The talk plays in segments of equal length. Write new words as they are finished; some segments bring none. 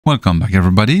Welcome back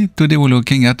everybody. Today we're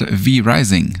looking at the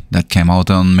Ryzen that came out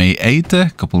on May 8th,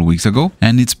 a couple of weeks ago,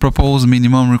 and its proposed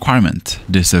minimum requirement.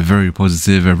 This very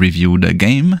positive reviewed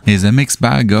game is a mixed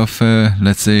bag of,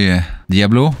 let's say,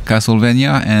 Diablo,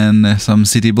 Castlevania, and some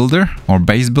city builder or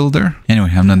base builder.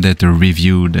 Anyway, I'm not there to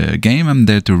review the game, I'm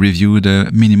there to review the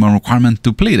minimum requirement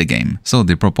to play the game. So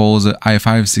they propose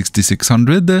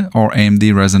i5-6600 or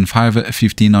AMD Ryzen 5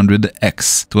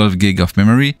 1500X, 12 gig of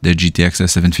memory, the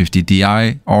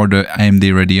GTX750ti or the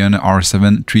AMD Radeon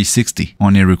R7 360.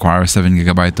 Only require 7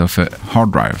 GB of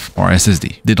hard drive or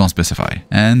SSD. They don't specify.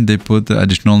 And they put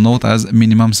additional note as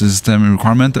minimum system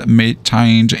requirement may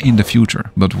change in the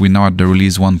future, but we know at the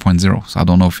release 1.0, so I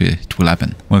don't know if it will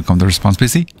happen. Welcome to Response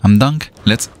PC. I'm Dunk.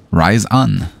 Let's rise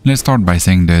on. Let's start by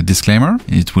saying the disclaimer.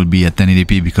 It will be at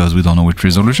 1080p because we don't know which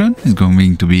resolution. It's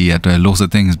going to be at low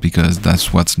settings because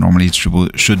that's what's normally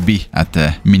should be at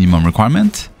the minimum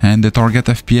requirement. And the target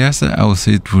FPS, I will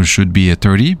say it should be a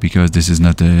 30 because this is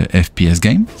not a FPS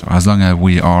game. So as long as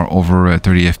we are over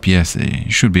 30 FPS, it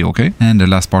should be okay. And the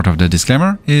last part of the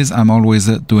disclaimer is I'm always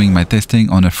doing my testing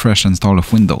on a fresh install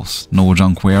of Windows. No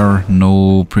junkware,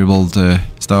 no pre-built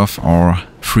stuff or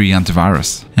free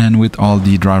antivirus, and with all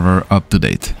the driver up to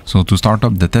date. So to start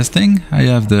up the testing, I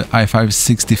have the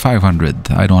i5-6500.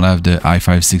 I don't have the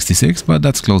i5-66, but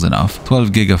that's close enough.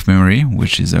 12 gig of memory,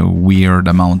 which is a weird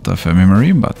amount of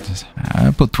memory, but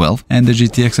I put 12. And the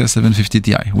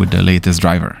GTX750ti with the latest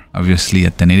driver. Obviously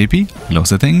at 1080p, low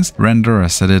settings. Render, I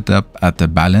set it up at the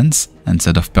balance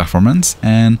instead of performance,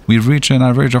 and we reach an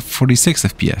average of 46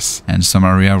 FPS. And some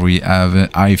area we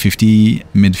have high 50,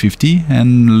 mid 50,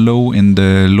 and low in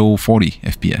the low 40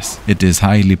 FPS. It is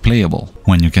highly playable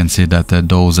when you can see that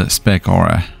those spec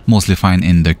are mostly fine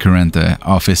in the current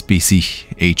Office PC,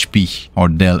 HP or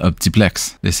Dell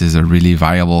Optiplex. This is a really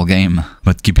viable game.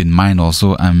 But keep in mind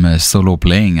also I'm solo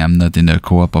playing, I'm not in a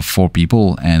co-op of 4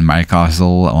 people, and my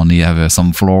castle only have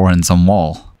some floor and some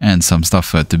wall and some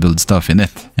stuff to build stuff in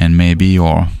it. And maybe,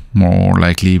 or more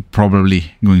likely,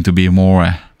 probably going to be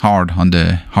more hard on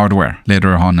the hardware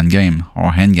later on in game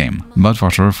or end game. But for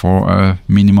sure, for a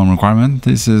minimum requirement,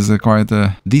 this is quite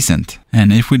decent.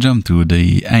 And if we jump to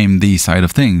the AMD side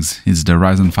of things, it's the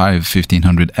Ryzen 5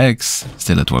 1500X,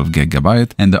 still at 12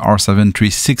 GB, and the R7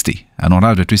 360. I don't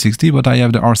have the 360, but I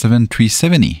have the R7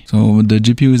 370. So the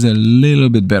GPU is a little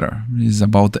bit better. It's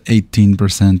about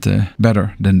 18%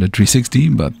 better than the 360,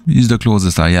 but it's the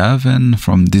closest I have. And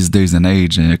from these days and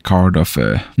age, a card of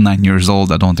 9 years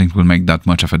old, I don't think will make that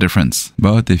much of a difference.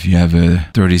 But if you have a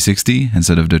 3060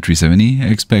 instead of the 370,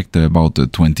 expect about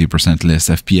 20% less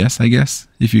FPS, I guess,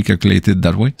 if you calculate it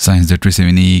that way. Since the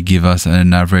 370 give us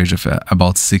an average of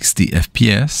about 60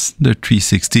 FPS, the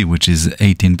 360, which is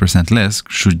 18% less,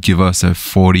 should give us a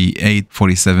 48,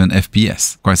 47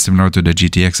 FPS, quite similar to the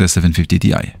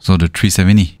GTX750ti. So the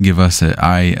 370 give us a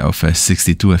high of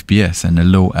 62 FPS and a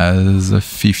low as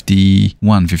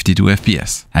 51, 52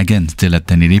 FPS. Again, still at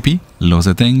 1080p, low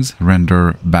settings,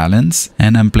 render balance,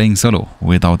 and I'm playing solo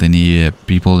without any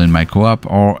people in my co-op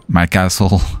or my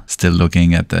castle, still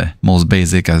looking at the most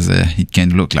basic as it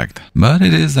can look like. But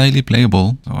it is highly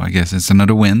playable, so I guess it's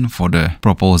another win for the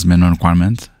proposed minimum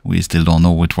requirement. We still don't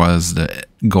know which was the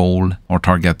goal or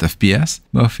target FPS,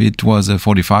 but if it was a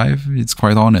 45, it's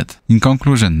quite on it. In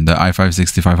conclusion, the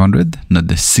i5-6500, not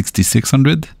the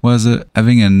 6600, was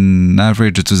having an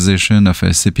average utilization of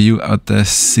a CPU at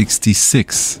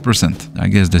 66%. I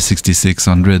guess the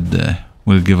 6600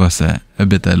 will give us a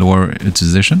bit lower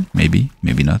utilization, maybe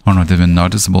not, or not even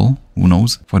noticeable, who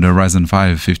knows. For the Ryzen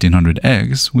 5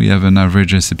 1500X, we have an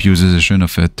average CPU utilization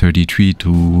of 33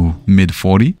 to mid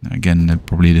 40. Again,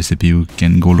 probably the CPU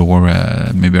can go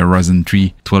lower, maybe a Ryzen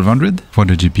 3 1200. For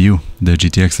the GPU, the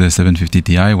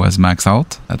GTX750ti was maxed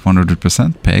out at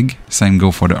 100% PEG. Same go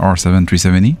for the R7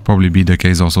 370, probably be the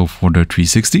case also for the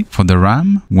 360. For the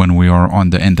RAM, when we are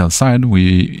on the Intel side,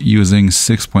 we're using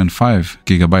 6.5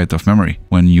 GB of memory.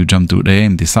 When you jump to the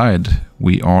AMD side,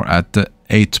 we are at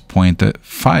 8.5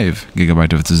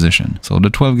 GB of utilization. So the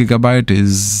 12 GB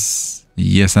is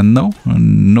yes and no.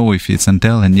 No if it's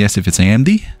Intel and yes if it's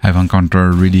AMD. I've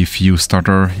encountered really few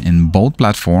stutter in both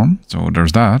platforms, so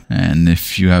there's that. And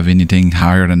if you have anything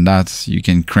higher than that, you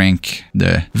can crank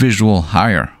the visual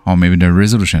higher or maybe the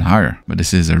resolution higher. But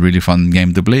this is a really fun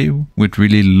game to play with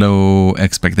really low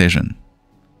expectation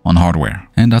on hardware.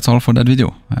 And that's all for that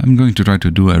video. I'm going to try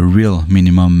to do a real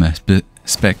minimum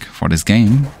spec for this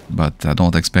game, but I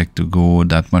don't expect to go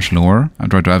that much lower. I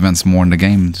try to advance more in the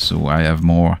game, so I have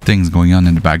more things going on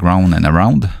in the background and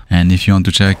around. And if you want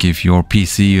to check if your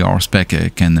PC or spec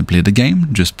can play the game,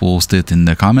 just post it in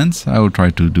the comments. I will try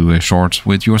to do a short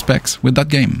with your specs with that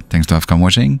game. Thanks to have come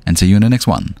watching, and see you in the next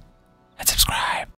one.